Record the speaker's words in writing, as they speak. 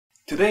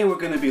Today we're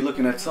going to be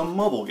looking at some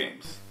mobile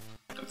games.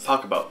 Let's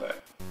talk about that.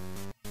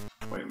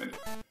 Wait a minute.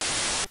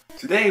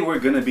 Today we're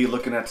going to be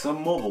looking at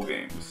some mobile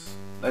games.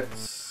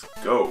 Let's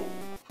go.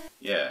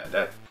 Yeah,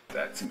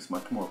 that seems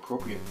much more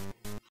appropriate.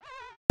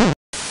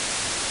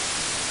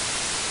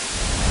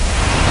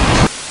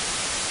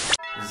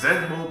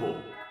 Zen Mobile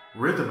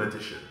Rhythm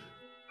Edition.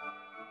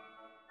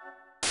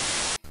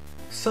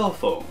 Cell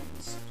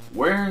phones.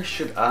 Where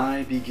should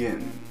I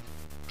begin?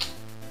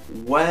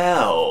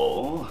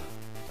 Well,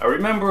 I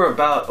remember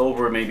about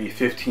over maybe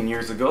 15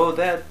 years ago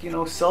that,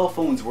 cell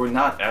phones were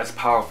not as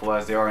powerful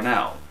as they are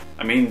now.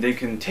 I mean, they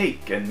can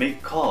take and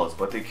make calls,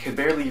 but they can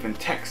barely even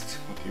text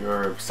with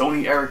your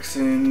Sony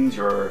Ericssons,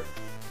 your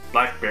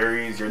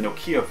Blackberries, your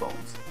Nokia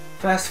phones.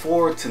 Fast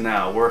forward to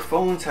now, where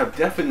phones have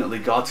definitely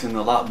gotten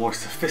a lot more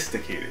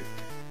sophisticated.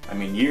 I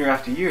mean, year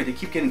after year, they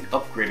keep getting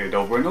upgraded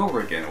over and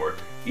over again, or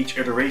each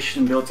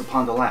iteration builds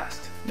upon the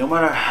last. No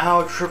matter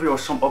how trivial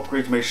some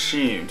upgrades may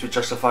seem to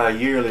justify a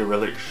yearly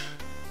release.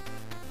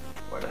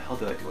 Why the hell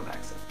did I do an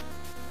accent?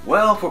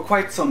 Well, for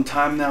quite some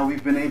time now,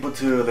 we've been able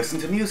to listen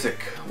to music,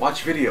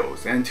 watch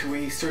videos, and to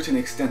a certain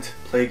extent,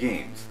 play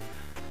games.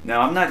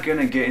 Now, I'm not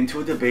gonna get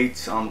into a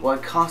debate on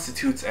what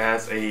constitutes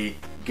as a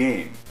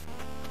game.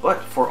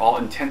 But for all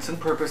intents and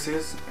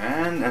purposes,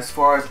 and as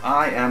far as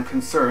I am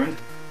concerned,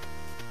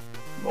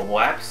 mobile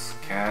apps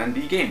can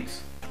be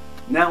games.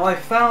 Now, I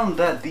found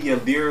that the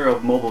allure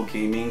of mobile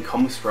gaming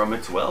comes from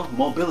its,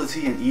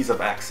 mobility and ease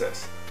of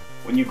access.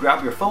 When you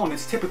grab your phone,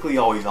 it's typically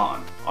always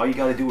on. All you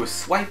gotta do is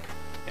swipe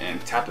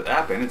and tap the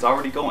app and it's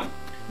already going.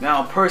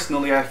 Now,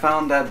 personally, I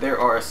found that there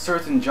are a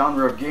certain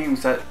genre of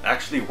games that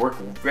actually work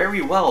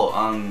very well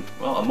on,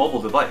 a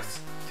mobile device.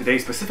 Today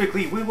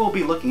specifically, we will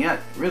be looking at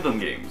rhythm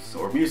games,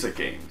 or music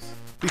games.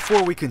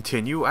 Before we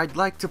continue, I'd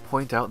like to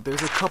point out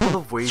there's a couple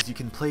of ways you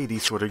can play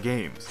these sort of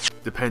games.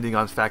 Depending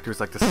on factors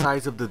like the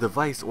size of the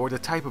device or the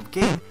type of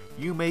game,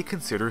 you may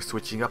consider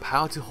switching up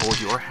how to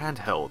hold your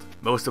handheld.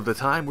 Most of the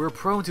time, we're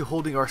prone to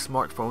holding our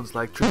smartphones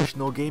like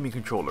traditional gaming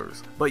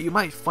controllers, but you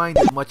might find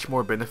it much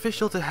more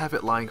beneficial to have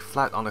it lying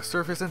flat on a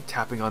surface and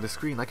tapping on the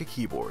screen like a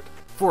keyboard.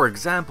 For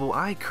example,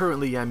 I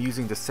currently am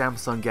using the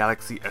Samsung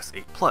Galaxy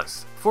S8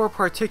 Plus. For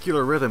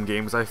particular rhythm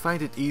games, I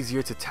find it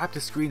easier to tap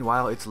the screen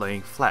while it's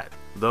laying flat.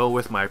 Though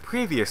with my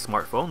previous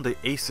smartphone, the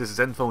Asus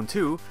Zenfone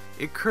 2,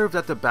 it curved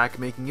at the back,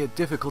 making it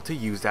difficult to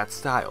use that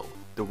style.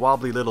 The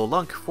wobbly little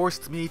lunk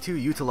forced me to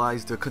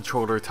utilize the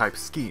controller type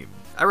scheme.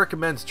 I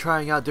recommend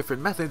trying out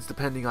different methods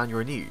depending on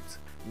your needs.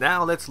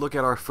 Now let's look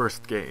at our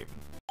first game.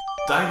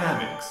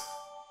 Dynamics.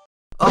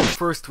 Up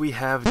first we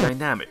have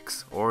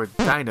Dynamics, or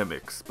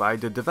Dynamics, by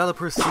the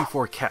developer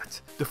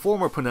C4Cat, the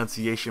former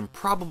pronunciation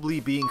probably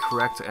being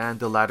correct and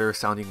the latter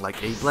sounding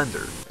like a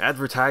blender.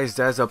 Advertised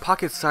as a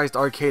pocket-sized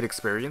arcade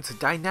experience,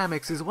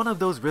 Dynamics is one of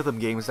those rhythm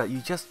games that you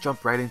just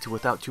jump right into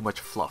without too much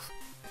fluff.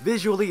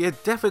 Visually,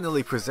 it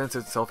definitely presents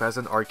itself as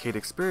an arcade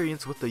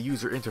experience with the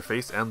user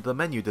interface and the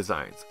menu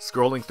designs.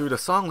 Scrolling through the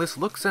song list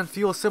looks and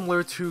feels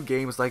similar to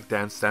games like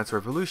Dance Dance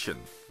Revolution.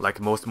 Like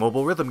most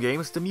mobile rhythm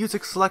games, the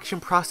music selection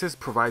process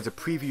provides a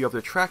preview of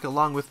the track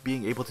along with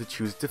being able to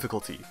choose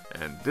difficulty.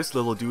 And this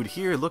little dude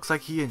here looks like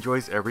he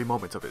enjoys every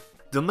moment of it.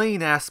 The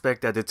main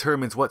aspect that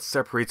determines what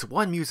separates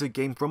one music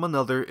game from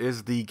another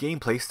is the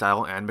gameplay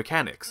style and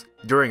mechanics.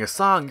 During a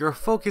song, your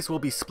focus will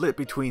be split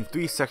between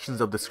 3 sections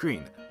of the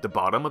screen, the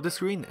bottom of the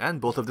screen and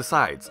both of the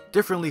sides.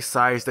 Differently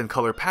sized and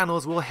colored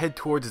panels will head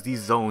towards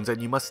these zones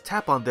and you must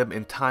tap on them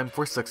in time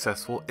for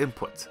successful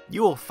input.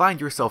 You will find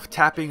yourself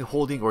tapping,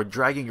 holding, or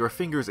dragging your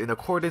fingers in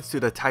accordance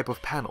to the type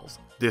of panels.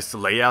 This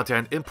layout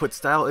and input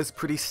style is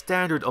pretty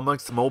standard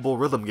amongst mobile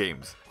rhythm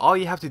games. All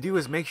you have to do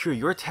is make sure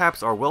your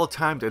taps are well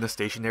timed in a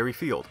stationary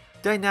field.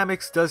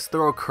 Dynamics does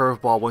throw a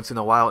curveball once in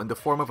a while in the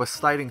form of a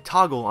sliding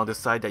toggle on the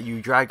side that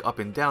you drag up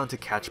and down to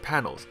catch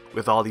panels.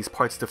 With all these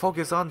parts to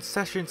focus on,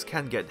 sessions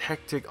can get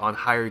hectic on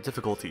higher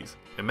difficulties.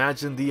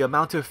 Imagine the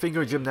amount of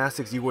finger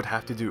gymnastics you would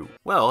have to do.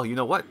 Well, you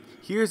know what?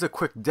 Here's a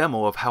quick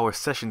demo of how a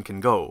session can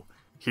go.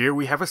 Here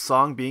we have a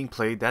song being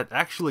played that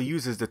actually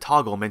uses the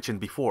toggle mentioned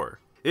before.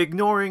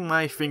 Ignoring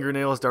my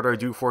fingernails that are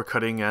due for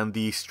cutting and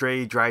the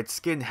stray dried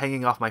skin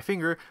hanging off my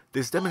finger,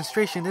 this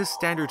demonstration is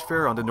standard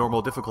fare on the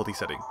normal difficulty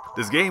setting.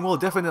 This game will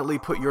definitely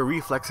put your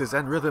reflexes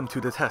and rhythm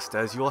to the test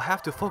as you'll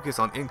have to focus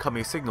on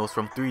incoming signals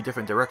from 3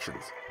 different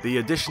directions. The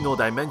additional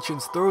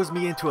dimensions throws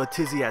me into a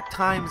tizzy at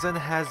times and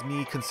has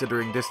me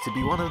considering this to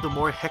be one of the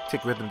more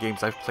hectic rhythm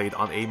games I've played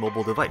on a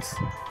mobile device.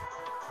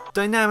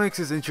 Dynamics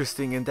is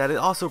interesting in that it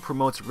also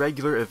promotes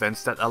regular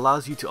events that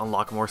allows you to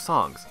unlock more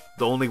songs.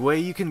 The only way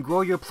you can grow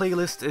your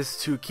playlist is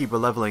to keep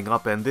leveling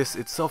up, and this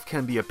itself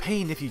can be a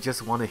pain if you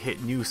just want to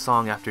hit new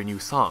song after new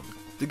song.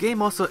 The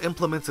game also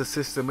implements a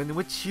system in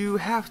which you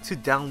have to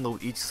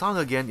download each song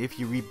again if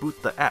you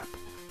reboot the app.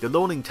 The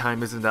loading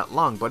time isn't that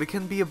long, but it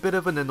can be a bit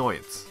of an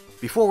annoyance.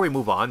 Before we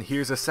move on,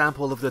 here's a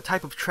sample of the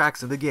type of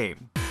tracks in the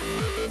game.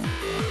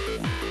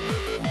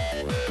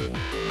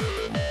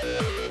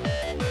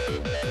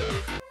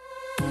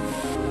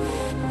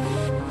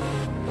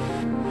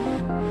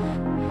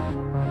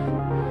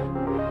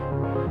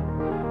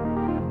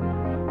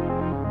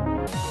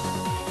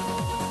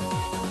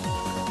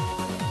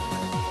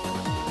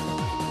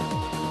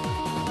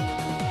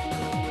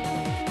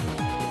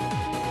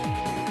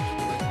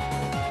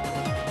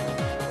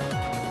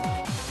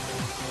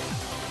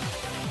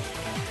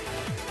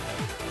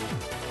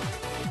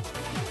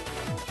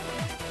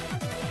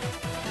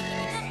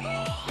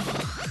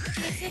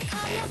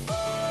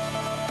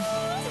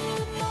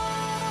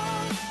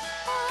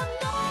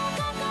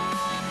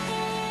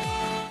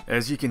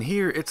 As you can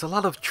hear, it's a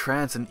lot of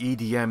trance and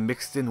EDM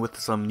mixed in with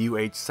some new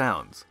age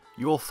sounds.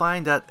 You will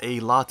find that a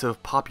lot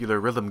of popular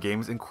rhythm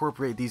games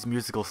incorporate these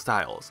musical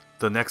styles.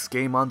 The next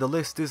game on the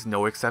list is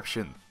no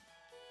exception.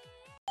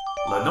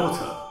 La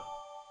Nota.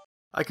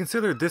 I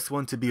consider this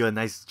one to be a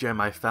nice gem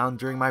I found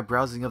during my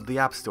browsing of the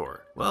App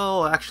Store.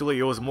 Well, actually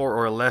it was more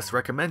or less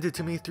recommended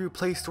to me through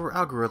Play Store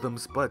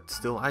algorithms, but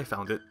still I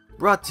found it.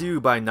 Brought to you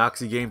by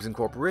Noxy Games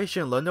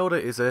Incorporation, La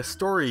Nota is a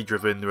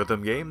story-driven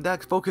rhythm game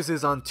that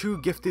focuses on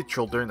two gifted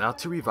children out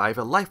to revive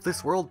a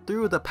lifeless world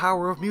through the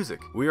power of music.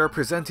 We are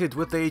presented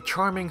with a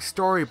charming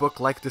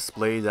storybook-like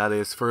display that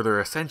is further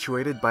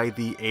accentuated by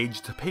the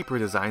aged paper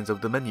designs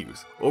of the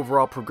menus.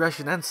 Overall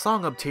progression and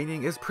song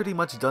obtaining is pretty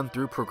much done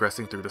through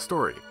progressing through the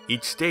story.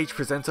 Each stage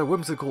presents a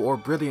whimsical or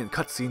brilliant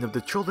cutscene of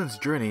the children's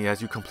journey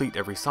as you complete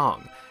every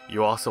song.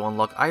 You also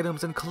unlock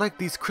items and collect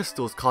these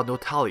crystals called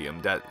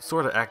Notalium that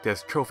sorta act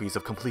as trophies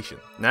of completion.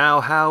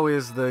 Now, how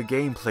is the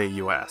gameplay,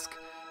 you ask?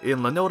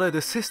 In La Nota,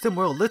 the system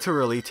will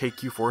literally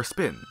take you for a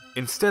spin.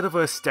 Instead of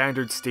a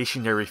standard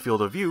stationary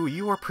field of view,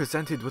 you are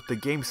presented with the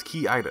game's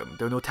key item,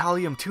 the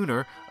Notalium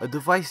Tuner, a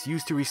device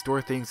used to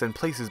restore things and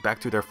places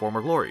back to their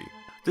former glory.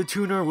 The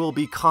tuner will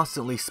be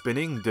constantly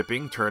spinning,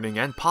 dipping, turning,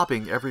 and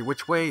popping every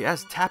which way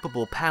as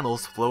tappable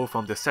panels flow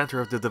from the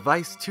center of the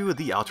device to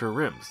the outer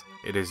rims.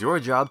 It is your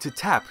job to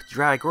tap,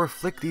 drag, or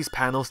flick these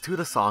panels to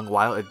the song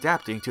while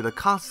adapting to the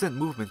constant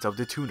movement of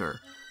the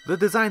tuner. The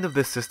design of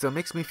this system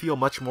makes me feel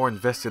much more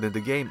invested in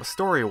the game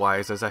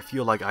story-wise, as I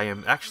feel like I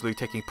am actually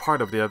taking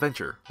part of the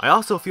adventure. I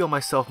also feel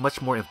myself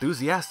much more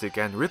enthusiastic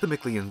and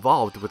rhythmically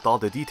involved with all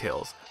the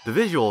details. The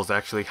visuals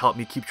actually help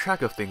me keep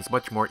track of things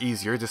much more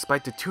easier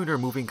despite the tuner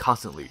moving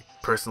constantly.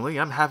 Personally,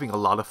 I'm having a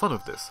lot of fun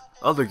with this.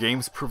 Other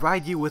games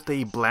provide you with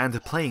a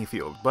bland playing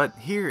field, but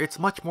here it's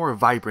much more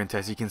vibrant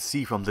as you can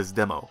see from this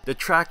demo. The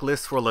track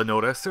list for La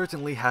Nota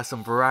certainly has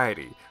some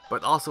variety,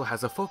 but also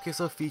has a focus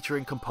of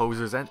featuring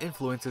composers and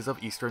influences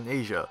of Eastern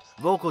Asia.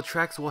 Vocal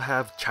tracks will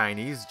have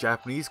Chinese,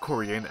 Japanese,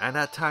 Korean, and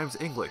at times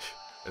English.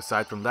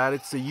 Aside from that,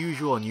 it's the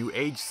usual new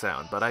age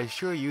sound, but I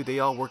assure you they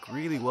all work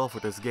really well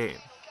for this game.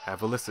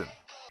 Have a listen.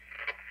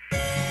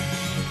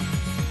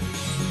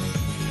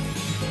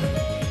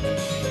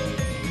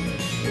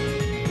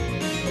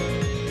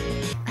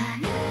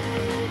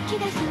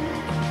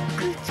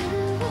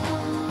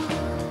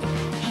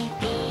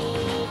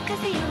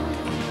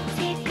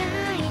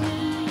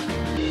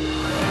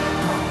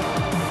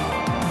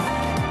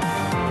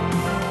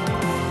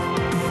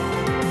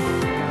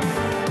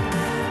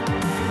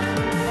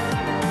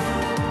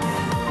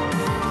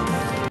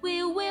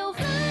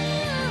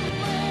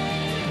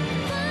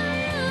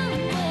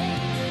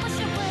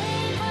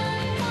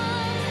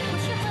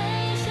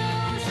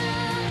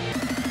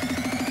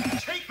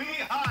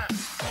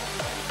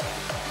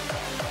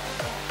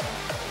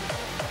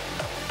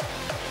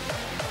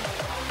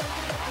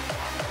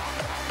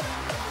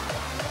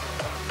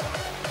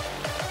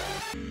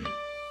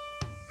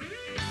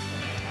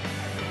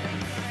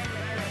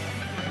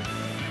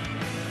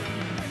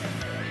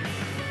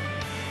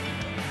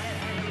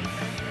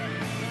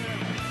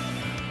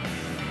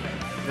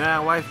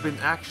 Now, I've been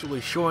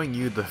actually showing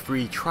you the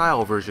free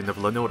trial version of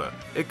La Nota.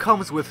 It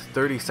comes with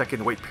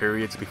 30-second wait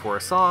periods before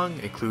a song,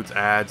 includes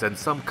ads, and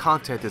some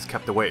content is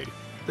kept away.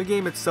 The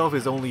game itself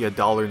is only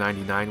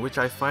 $1.99, which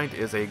I find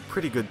is a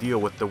pretty good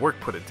deal with the work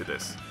put into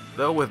this.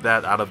 Though with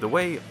that out of the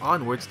way,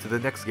 onwards to the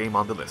next game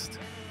on the list.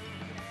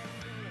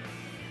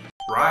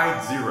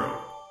 Ride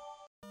Zero.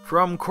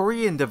 From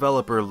Korean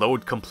developer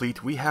Load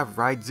Complete, we have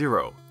Ride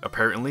Zero.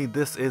 Apparently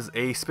this is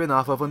a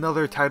spin-off of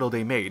another title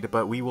they made,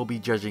 but we will be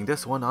judging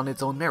this one on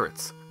its own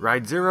merits.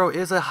 Ride Zero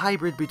is a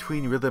hybrid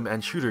between rhythm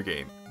and shooter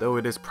game, though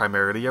it is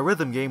primarily a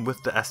rhythm game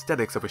with the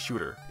aesthetics of a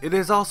shooter. It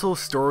is also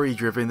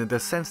story-driven in the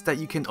sense that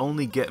you can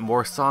only get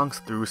more songs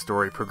through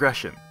story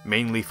progression.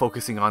 Mainly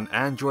focusing on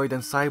android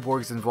and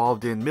cyborgs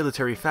involved in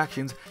military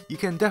factions, you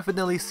can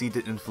definitely see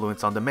the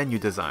influence on the menu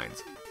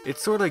designs. It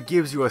sorta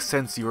gives you a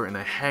sense you're in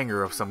a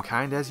hangar of some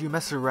kind as you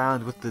mess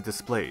around with the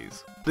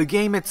displays. The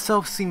game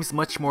itself seems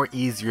much more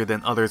easier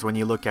than others when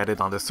you look at it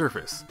on the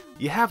surface.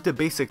 You have the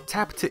basic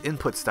tap to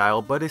input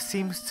style, but it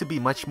seems to be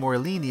much more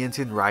lenient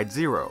in Ride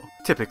Zero.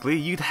 Typically,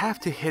 you'd have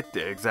to hit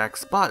the exact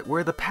spot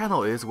where the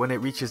panel is when it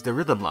reaches the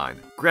rhythm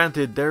line.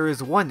 Granted, there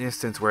is one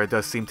instance where it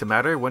does seem to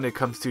matter when it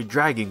comes to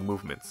dragging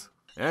movements.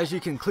 As you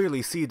can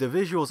clearly see, the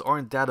visuals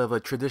aren't that of a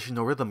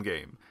traditional rhythm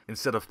game.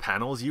 Instead of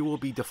panels, you will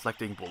be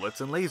deflecting bullets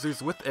and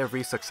lasers with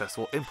every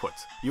successful input.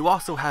 You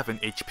also have an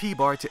HP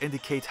bar to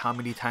indicate how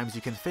many times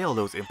you can fail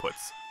those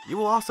inputs. You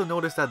will also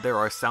notice that there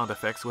are sound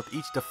effects with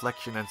each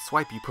deflection and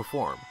swipe you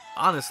perform.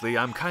 Honestly,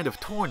 I'm kind of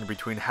torn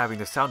between having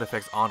the sound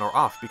effects on or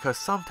off because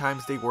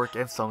sometimes they work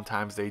and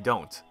sometimes they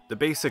don't. The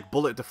basic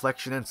bullet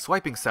deflection and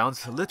swiping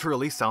sounds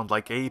literally sound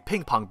like a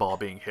ping pong ball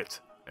being hit.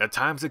 At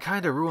times it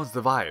kinda ruins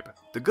the vibe.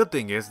 The good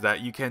thing is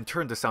that you can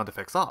turn the sound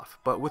effects off,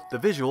 but with the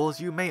visuals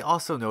you may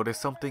also notice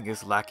something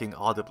is lacking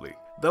audibly.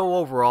 Though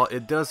overall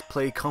it does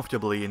play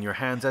comfortably in your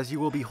hands as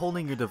you will be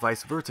holding your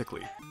device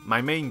vertically.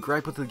 My main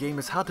gripe with the game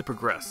is how to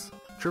progress.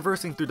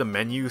 Traversing through the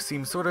menu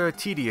seems sorta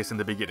tedious in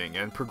the beginning,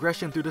 and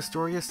progression through the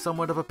story is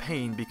somewhat of a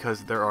pain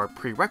because there are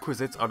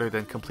prerequisites other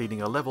than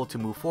completing a level to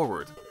move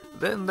forward.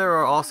 Then there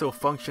are also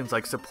functions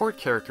like support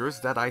characters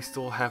that I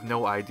still have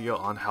no idea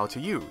on how to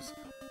use.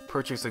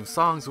 Purchasing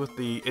songs with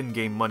the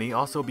in-game money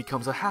also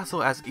becomes a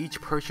hassle as each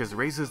purchase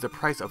raises the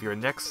price of your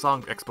next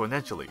song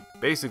exponentially.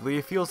 Basically,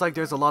 it feels like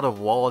there's a lot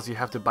of walls you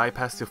have to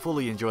bypass to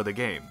fully enjoy the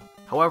game.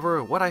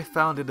 However, what I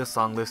found in the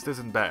song list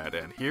isn't bad,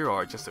 and here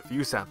are just a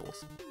few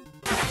samples.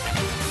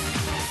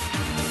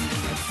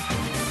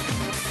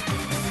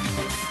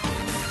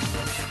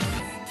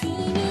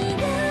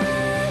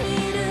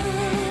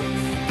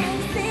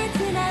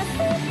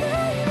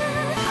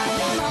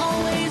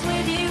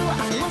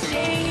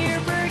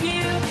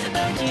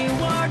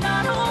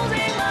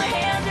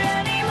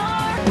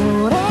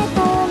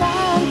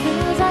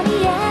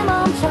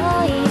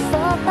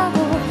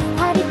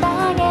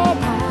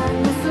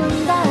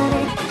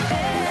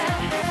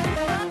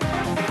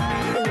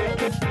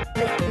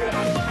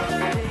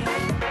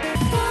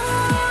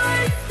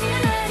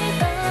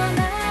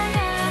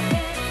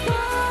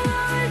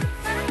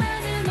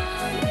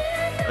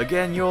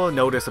 Again, you'll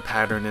notice a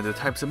pattern in the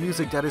types of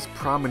music that is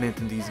prominent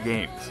in these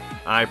games.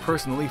 I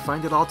personally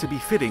find it all to be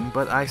fitting,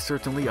 but I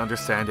certainly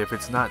understand if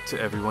it's not to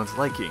everyone's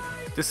liking.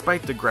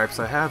 Despite the gripes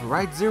I have,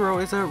 Ride Zero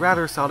is a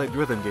rather solid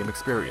rhythm game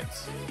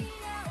experience.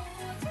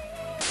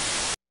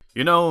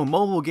 You know,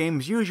 mobile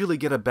games usually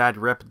get a bad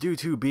rep due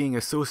to being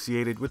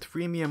associated with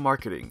freemium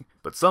marketing,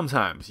 but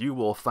sometimes you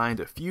will find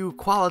a few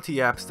quality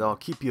apps that'll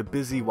keep you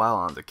busy while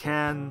on the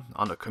can,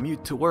 on a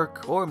commute to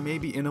work, or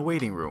maybe in a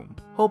waiting room.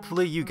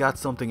 Hopefully you got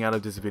something out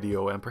of this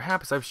video and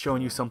perhaps I've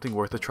shown you something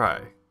worth a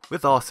try.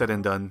 With all said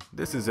and done,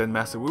 this is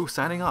ZenMasterWu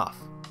signing off.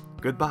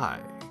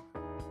 Goodbye.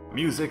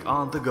 Music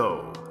on the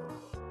go.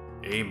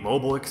 A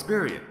mobile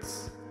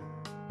experience.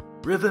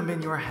 Rhythm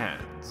in your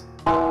hands.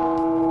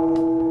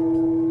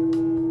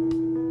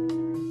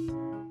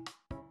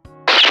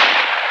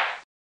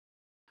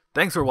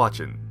 Thanks for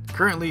watching.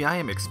 Currently, I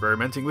am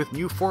experimenting with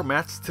new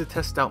formats to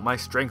test out my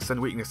strengths and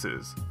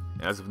weaknesses.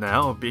 As of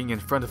now, being in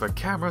front of a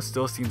camera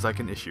still seems like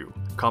an issue.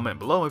 Comment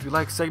below if you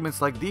like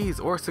segments like these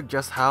or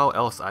suggest how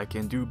else I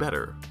can do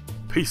better.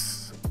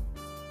 Peace!